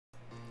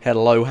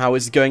Hello, how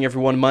is it going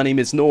everyone? My name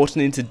is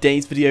Norton. In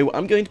today's video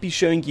I'm going to be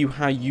showing you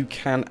how you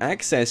can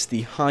access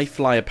the High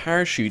Flyer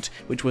parachute,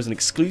 which was an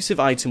exclusive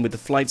item with the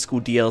Flight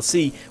School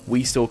DLC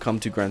we saw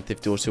come to Grand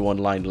Theft Auto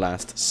Online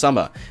last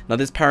summer. Now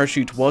this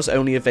parachute was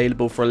only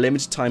available for a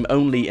limited time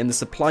only in the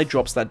supply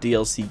drops that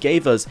DLC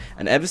gave us,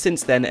 and ever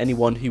since then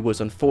anyone who was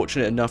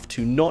unfortunate enough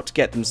to not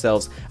get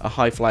themselves a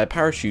High Flyer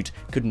parachute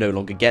could no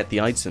longer get the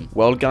item.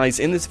 Well guys,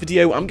 in this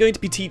video I'm going to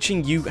be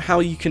teaching you how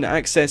you can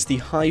access the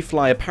High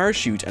Flyer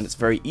parachute, and it's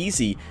very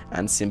easy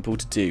and simple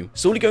to do.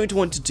 So all you're going to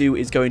want to do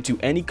is go into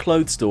any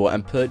clothes store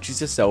and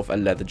purchase yourself a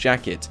leather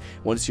jacket.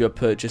 Once you have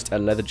purchased a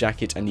leather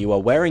jacket and you are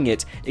wearing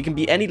it, it can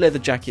be any leather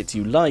jacket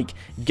you like,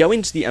 go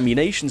into the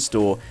ammunition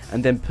store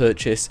and then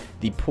purchase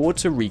the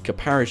Puerto Rico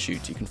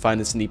parachute. You can find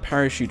this in the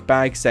parachute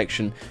bag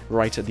section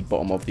right at the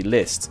bottom of the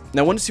list.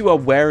 Now once you are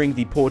wearing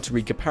the Puerto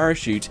Rico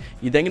parachute,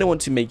 you're then going to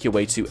want to make your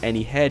way to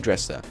any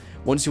hairdresser.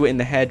 Once you are in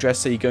the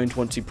hairdresser, you're going to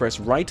want to press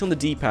right on the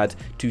D-pad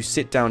to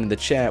sit down in the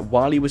chair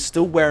while you are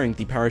still wearing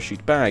the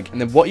parachute bag. And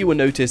then what you will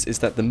notice is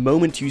that the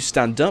moment you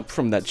stand up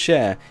from that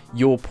chair,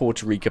 your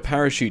Puerto Rico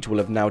parachute will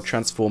have now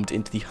transformed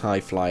into the High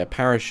Flyer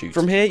parachute.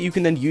 From here, you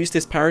can then use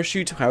this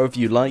parachute however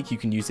you like. You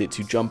can use it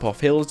to jump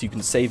off hills, you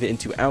can save it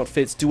into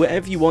outfits, do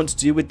whatever you want to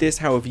do with this.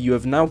 However, you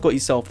have now got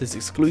yourself this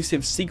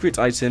exclusive secret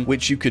item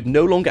which you could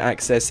no longer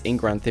access in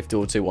Grand Theft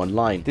Auto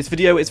Online. This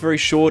video is very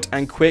short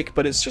and quick,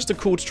 but it's just a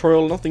cool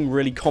tutorial, nothing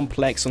really complex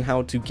on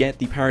how to get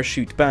the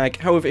parachute bag.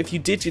 However, if you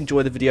did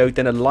enjoy the video,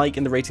 then a like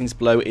in the ratings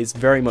below is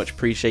very much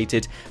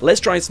appreciated. Let's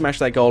try and smash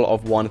that goal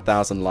of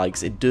 1,000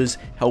 likes. It does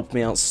help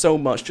me out so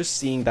much just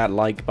seeing that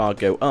like bar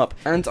go up.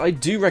 And I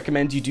do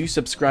recommend you do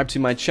subscribe to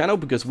my channel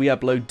because we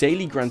upload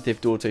daily Grand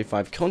Theft Auto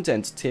 5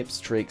 content, tips,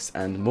 tricks,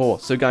 and more.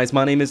 So guys,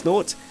 my name is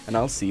Nort, and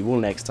I'll see you all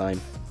next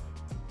time.